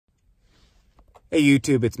Hey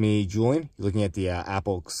YouTube, it's me, Julian. You're looking at the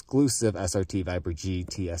Apple exclusive SRT Viper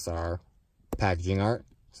GTS-R packaging art.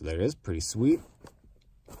 So there it is, pretty sweet.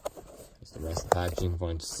 There's the rest of the packaging, if you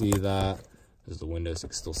want to see that. There's the window so you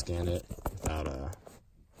can still scan it without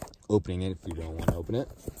opening it if you don't want to open it.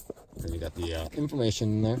 And you got the information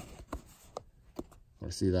in there. I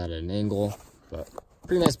want to see that at an angle, but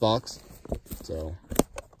pretty nice box. So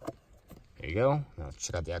there you go. Now let's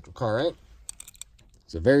check out the actual car, right?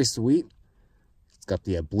 So very sweet. It's got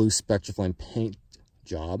the blue Spectraflame paint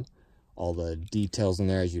job. All the details in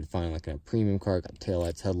there as you'd find like in a premium car. Got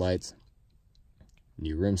taillights, headlights.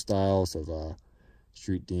 New rim style. So the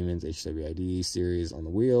Street Demons HWID series on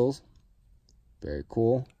the wheels. Very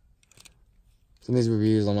cool. Some of these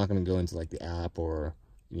reviews, I'm not going to go into like the app or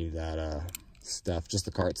any of that stuff. Just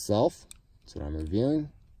the car itself. That's what I'm reviewing.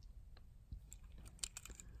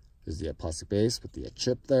 There's the plastic base with the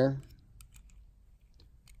chip there.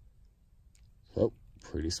 So,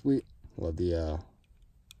 pretty sweet. Love the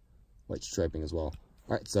white striping as well.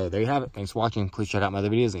 Alright, so there you have it. Thanks for watching. Please check out my other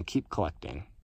videos and keep collecting.